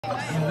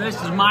This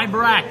is my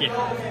bracket.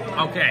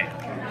 Okay,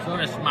 so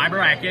this is my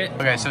bracket.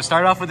 Okay, so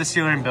start off with the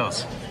Steelers and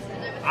Bills.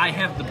 I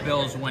have the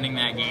Bills winning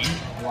that game.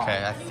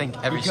 Okay, I think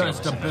every because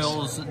the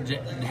Bills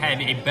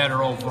had a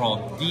better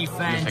overall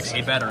defense,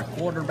 a better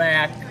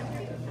quarterback.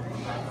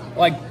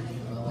 Like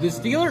the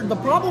Steelers, the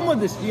problem with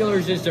the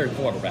Steelers is their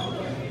quarterback.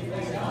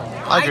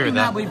 I agree do with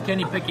not that. believe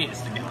Kenny Pickett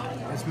is the guy.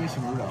 That's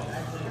Mason Rudolph.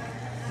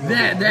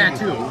 That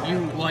too.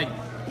 You like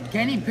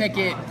Kenny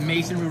Pickett,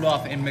 Mason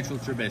Rudolph, and Mitchell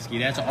Trubisky.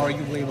 That's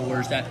arguably the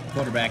worst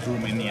quarterback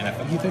room in the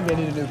NFL. You think they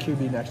need a new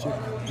QB next year?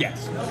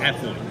 Yes,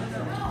 absolutely.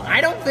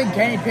 I don't think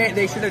Kenny Pickett.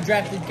 They should have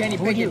drafted Kenny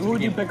Pickett. Who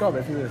would you pick up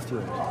if you were the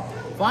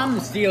Steelers? If I'm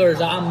the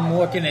Steelers, I'm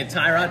looking at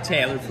Tyrod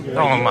Taylor.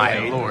 Oh my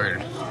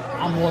lord!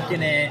 I'm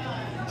looking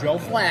at Joe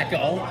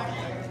Flacco.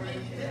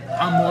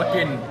 I'm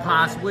looking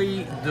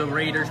possibly the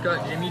Raiders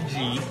got Jimmy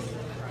G.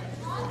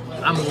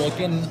 I'm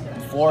looking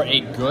for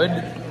a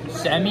good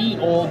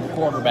semi-old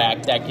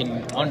quarterback that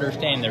can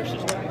understand their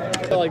system. I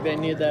feel like they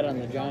need that on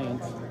the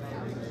Giants.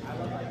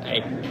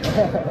 Hey,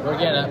 we're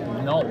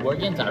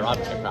getting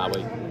Tyrod pick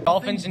probably.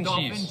 Dolphins and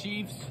Dolphins, Chiefs.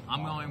 Chiefs.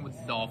 I'm going with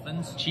the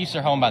Dolphins. Chiefs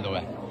are home, by the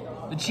way.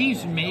 The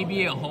Chiefs may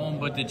be at home,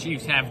 but the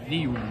Chiefs have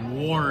the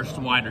worst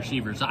wide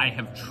receivers I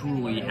have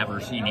truly ever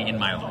seen in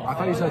my life. I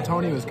thought you said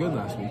Tony was good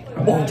last week.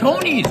 Oh,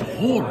 Tony is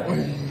horrible.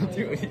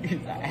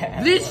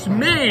 This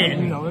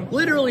man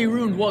literally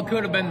ruined what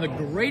could have been the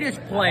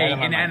greatest play in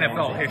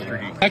NFL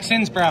history.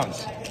 Texans,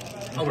 Browns.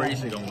 Oh, we're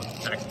easily going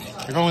with the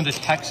Texans. You're going with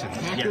the Texans.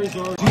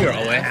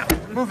 Yeah. 0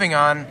 Moving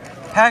on.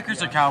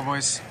 Packers or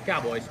Cowboys?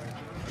 Cowboys.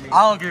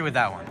 I'll agree with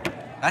that one.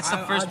 That's the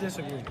first. I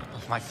disagree.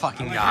 Oh my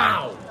fucking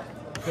god.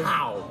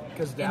 How?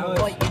 Because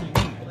Dallas.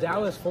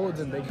 Dallas folds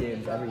in big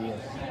games every year.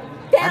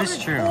 That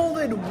is true.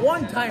 Folded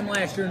one time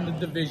last year in the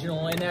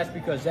divisional, and that's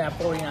because that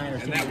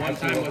 49ers. And that one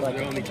time was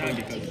their only time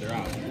because they're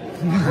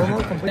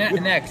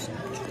out. Next.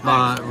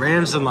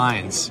 Rams and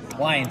Lions.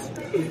 Lions.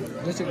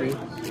 Disagree.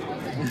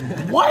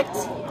 What?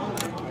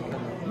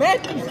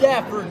 Matthew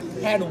Stafford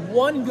had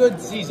one good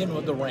season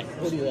with the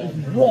Rams.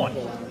 One.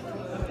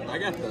 I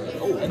got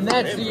the. And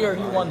that's the year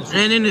he won the Super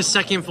Bowl. And in his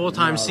second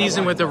full-time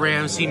season with the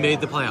Rams, he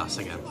made the playoffs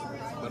again.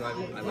 But I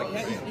like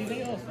that.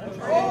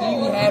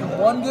 He had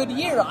one good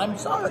year. I'm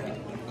sorry.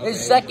 His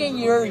second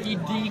year, he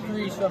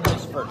decreased from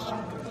his first.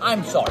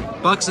 I'm sorry.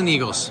 Bucks and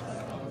Eagles.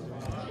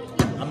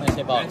 I'm going to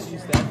say Bucks.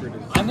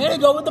 I'm going to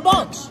go with the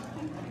Bucks.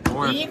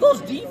 Or The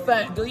Eagles'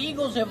 defense, the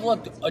Eagles have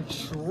looked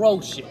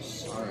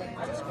atrocious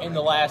in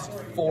the last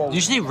 4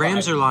 weeks. did you say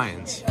Rams or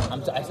Lions?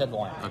 I said the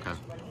Lions. Okay.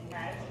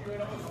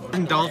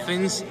 And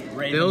Dolphins,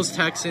 Ravens. Bills,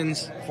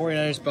 Texans,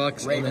 49ers,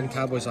 Bucks, and then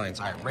Cowboys, Lions.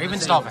 All right,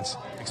 Ravens, Dolphins.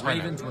 Explain.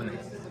 Ravens winning.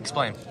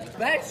 Explain.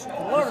 Best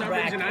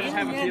quarterback reason, I just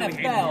in have a the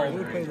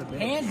feeling NFL,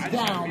 hands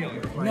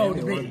down, no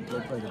debate.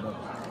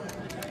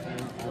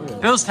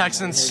 Bills,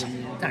 Texans.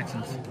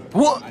 Texans.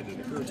 What?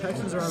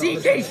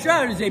 C.J.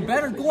 Stroud is a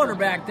better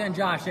quarterback than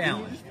Josh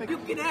Allen. You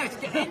can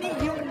ask any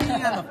human being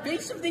on the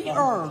face of the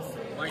earth,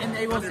 and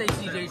they will say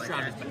C.J.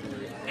 Stroud is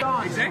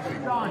better. Exactly.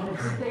 Don,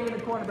 if you stay with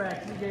the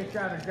quarterback, C.J.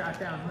 Stroud and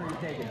Josh Allen, who are you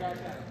taking?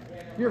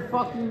 You're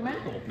fucking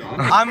mental.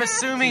 I'm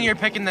assuming you're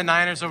picking the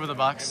Niners over the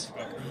Bucks.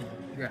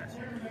 Yes.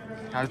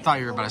 I thought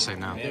you were about to say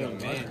no.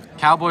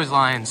 Cowboys,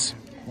 Lions.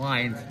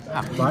 Lions.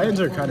 Lions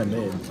are kind of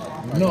mid.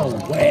 No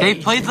way.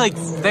 They've played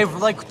they've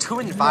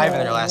 2-5 in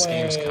their last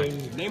games.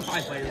 Name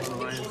 5 players on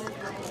the Lions.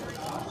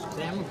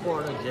 Sam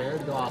McCorda,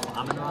 Jared Goff,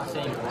 Amon-Ra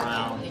St.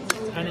 Brown,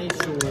 Penny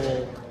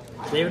Sewell,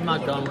 David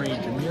Montgomery,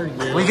 Jameer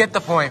Gibbs. We get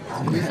the point.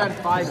 We've had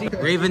 5.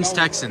 Ravens,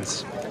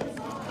 Texans.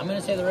 I'm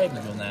going to say the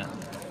Ravens win that.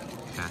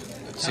 Okay.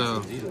 So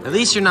at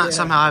least you're not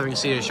somehow having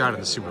C.J. Stroud in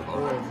the Super Bowl.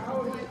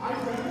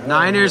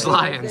 Niners,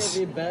 Lions.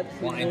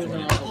 Lions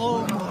win.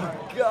 Oh my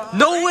god.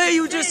 No way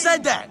you just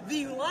said that.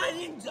 The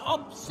Lions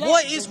upset.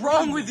 What is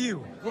wrong with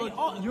you?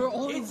 You're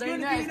only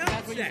saying that.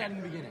 That's what you said in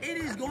the beginning. It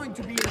is going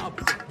to be an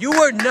upset. You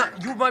are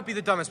not. You might be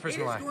the dumbest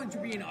person It is alive. going to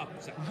be an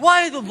upset.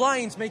 Why are the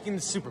Lions making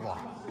the Super Bowl?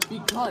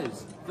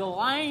 Because the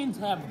Lions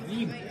have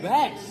the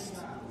best,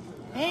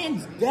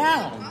 hands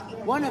down,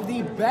 one of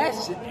the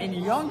best and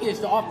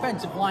youngest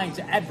offensive lines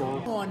ever.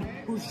 One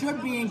who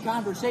should be in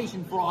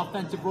conversation for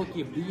Offensive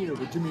Rookie of the Year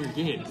with Jameer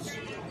Gibbs.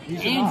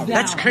 Hands down.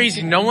 That's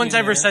crazy. No one's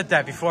ever said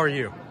that before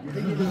you.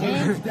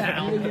 Hands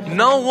down.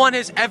 No one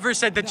has ever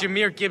said that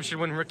Jameer Gibbs should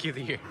win Rookie of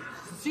the Year.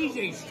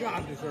 C.J.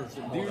 Stroud deserves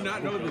it. Do you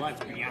not know the?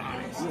 Let's be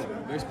honest.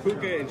 There's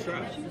Puka and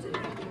Stroud.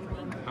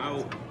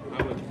 How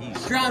would he?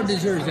 Stroud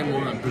deserves it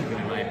more than Puka,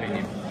 in my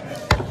opinion.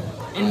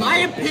 In my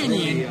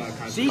opinion,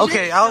 CJ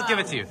Okay, I'll Stroud- give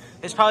it to you.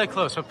 It's probably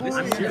close. But I'm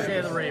going to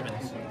say the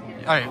Ravens.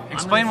 all right,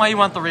 explain why you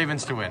want the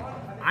Ravens to win.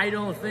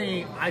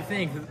 I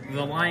think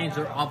the Lions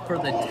are up for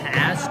the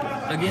task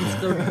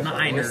against the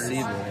Niners.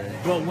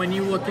 But when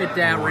you look at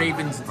that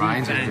Ravens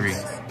Lions are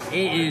defense,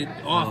 it is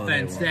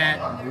offense,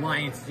 that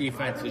Lions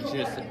defense is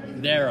just,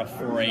 they're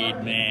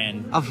afraid,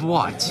 man. Of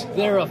what?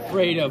 They're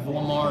afraid of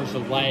Lamar's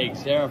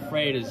legs. They're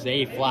afraid of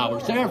Zay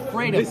Flowers. They're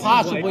afraid of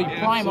possibly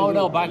prime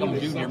Odell Beckham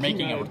Jr.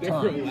 making a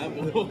return.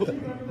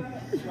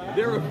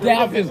 They're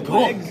Dalvin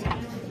Cook.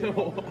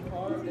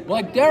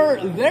 Like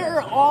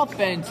their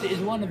offense is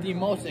one of the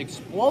most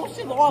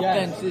explosive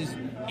offenses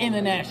in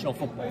the National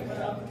Football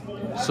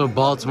League. So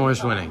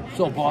Baltimore's winning.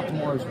 So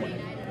Baltimore is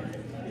winning.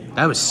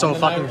 That was so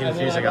fucking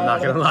confusing, I'm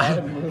not gonna lie.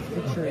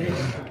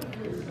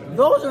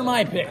 Those are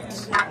my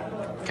picks.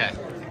 Okay,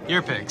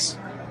 your picks.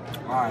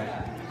 Alright,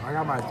 I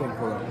got my thing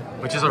pulled up.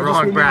 Which is a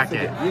wrong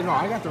bracket. You know,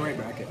 I got the right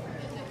bracket.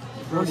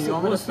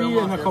 We'll see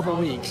in a couple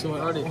weeks. So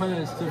when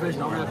it's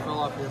divisional round.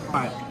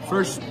 Alright,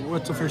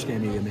 what's the first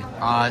game you give me?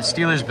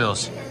 Steelers,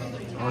 Bills.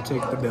 I'll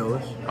take the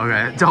Bills.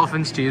 Okay,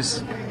 Dolphins,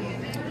 Chiefs.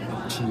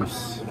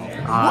 Chiefs.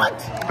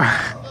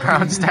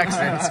 Browns,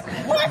 Texans.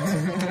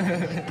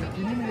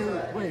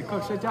 Wait,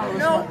 Coach, sit down.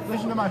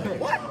 Listen to my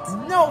pick. What?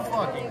 No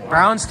fucking.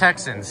 Browns,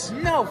 Texans.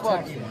 No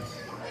fucking.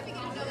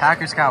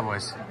 Packers,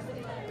 Cowboys.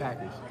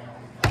 Packers.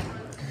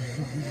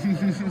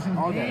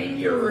 All day.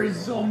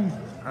 Aneurysm.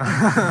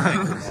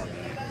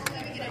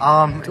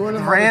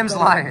 Rams,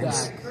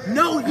 Lions.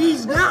 No,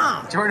 he's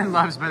not. Jordan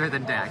Love's better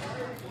than Dak.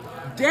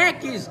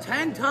 Dak is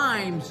 10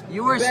 times.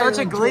 You were such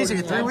a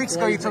glazer. 3 weeks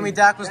ago, you told me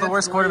Dak was the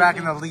worst quarterback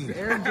in the league.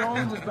 Aaron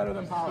Jones is better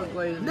than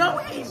Pollard. No,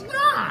 he's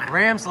not.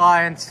 Rams,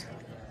 Lions.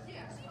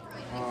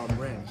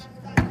 Rams.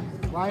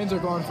 Lions are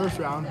going first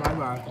round.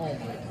 Bye-bye. Oh my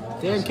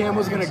God. Dan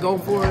Campbell's going to go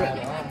for it.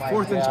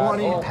 4th and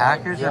 20.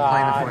 Packers are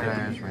playing the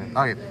 49ers. Rams.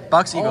 Okay,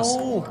 Bucks, Eagles.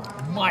 Oh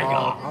my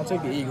God. I'll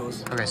take the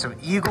Eagles. Okay, so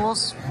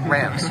Eagles,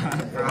 Rams.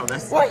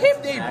 What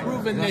have they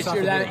proven this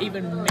year that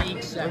even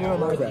makes sense?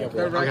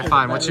 Okay,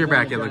 fine. What's your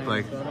bracket look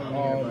like?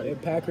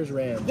 Packers,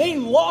 Rams. They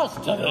lost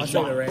to the I'll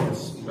say the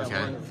Rams.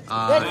 Okay.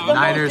 That's the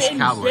Niners, most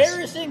Cowboys.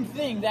 embarrassing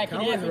thing that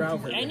can happen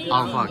to any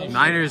Oh, team fuck. this year.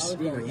 Niners,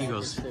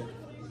 Eagles.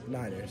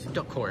 Niners.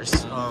 Of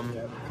course. Alright,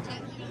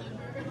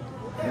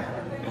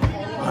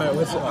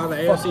 what's on the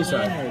AFC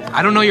side?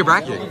 I don't know your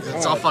bracket.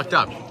 It's all fucked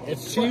up.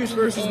 It's Chiefs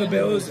versus the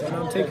Bills, and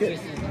I'm taking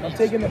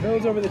the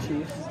Bills over the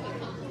Chiefs.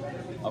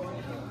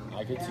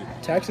 I could see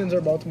that. Texans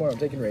or Baltimore, I'm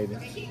taking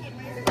Ravens.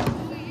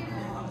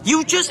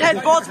 You just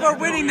had Baltimore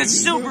winning the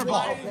Super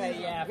Bowl. Okay,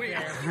 yeah,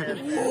 fair.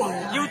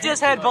 You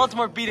just had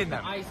Baltimore beating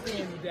them. I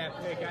stand with that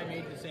pick. I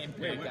made the same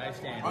pick. I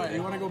stand. Alright,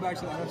 you want to go back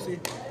to the NFC?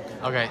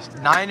 Okay,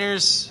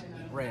 Niners.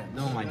 Rams.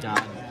 Oh my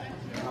God.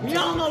 We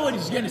all know what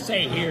he's gonna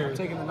say here. I'm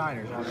taking the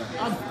Niners.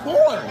 Of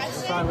course.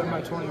 Let's try with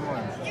my 21.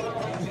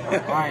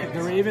 Alright,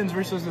 the Ravens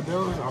versus the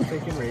Bills, I'm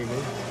taking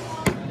Ravens.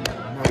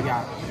 Now we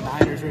got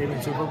Niners,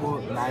 Ravens, Super Bowl.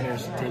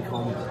 Niners take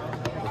home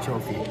the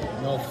trophy.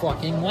 No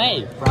fucking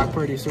way. Brock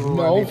Purdy, Super Bowl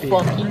No MVP.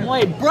 fucking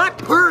way. Brock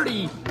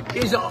Purdy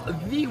is the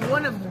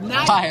one of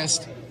nine.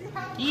 Biased.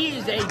 He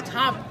is a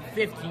top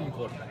 15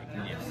 quarterback.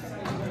 Yes.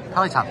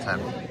 Probably top 10.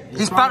 He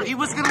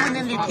was going to win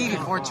MVP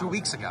before 2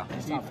 weeks ago.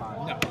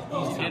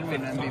 No, he did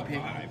win MVP.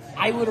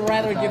 I would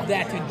rather give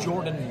that to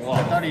Jordan Love.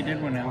 I thought he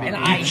did win MVP. And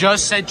I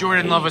Just said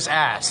Jordan Love was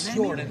ass.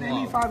 Jordan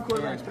Love. 5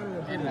 quarterbacks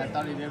better than I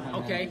thought he did win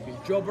Okay,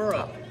 Joe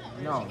Burrow.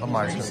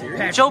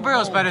 Joe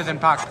Burrow's better than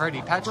Brock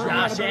Purdy.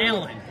 Josh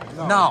Allen.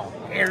 No.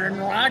 Aaron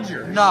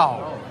Rodgers.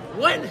 No.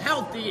 When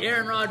healthy,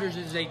 Aaron Rodgers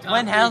is a top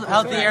When 3 healthy,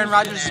 quarterback Aaron in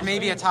Rodgers is the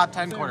maybe a top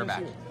 10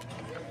 quarterback.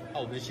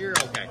 Oh, this year?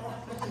 Okay.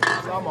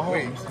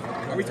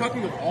 Are we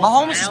talking of all?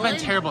 Mahomes has been Allen?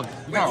 terrible.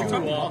 No.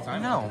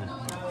 No.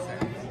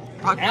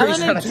 Brock Allen Purdy's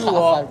not and a Tua,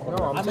 top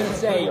 5. I'm going to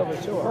say,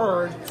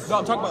 Bird. No,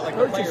 I'm talking about like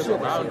the players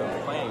around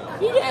him playing.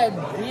 He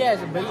has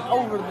but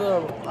over their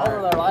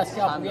last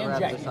couple games,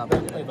 Jack, he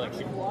played like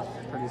shit.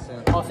 pretty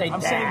soon. I'll say I'm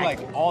Dak. saying like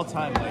all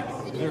time,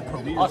 like their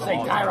careers. I'll say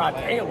all time. Tyrod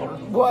Taylor.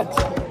 What?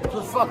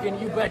 For fucking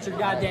you bet your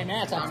goddamn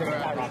ass I'm saying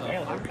Tyrod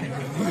Taylor.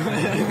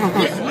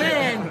 This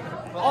man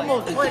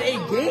almost played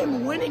a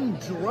game-winning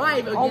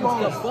drive against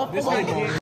the Buffalo.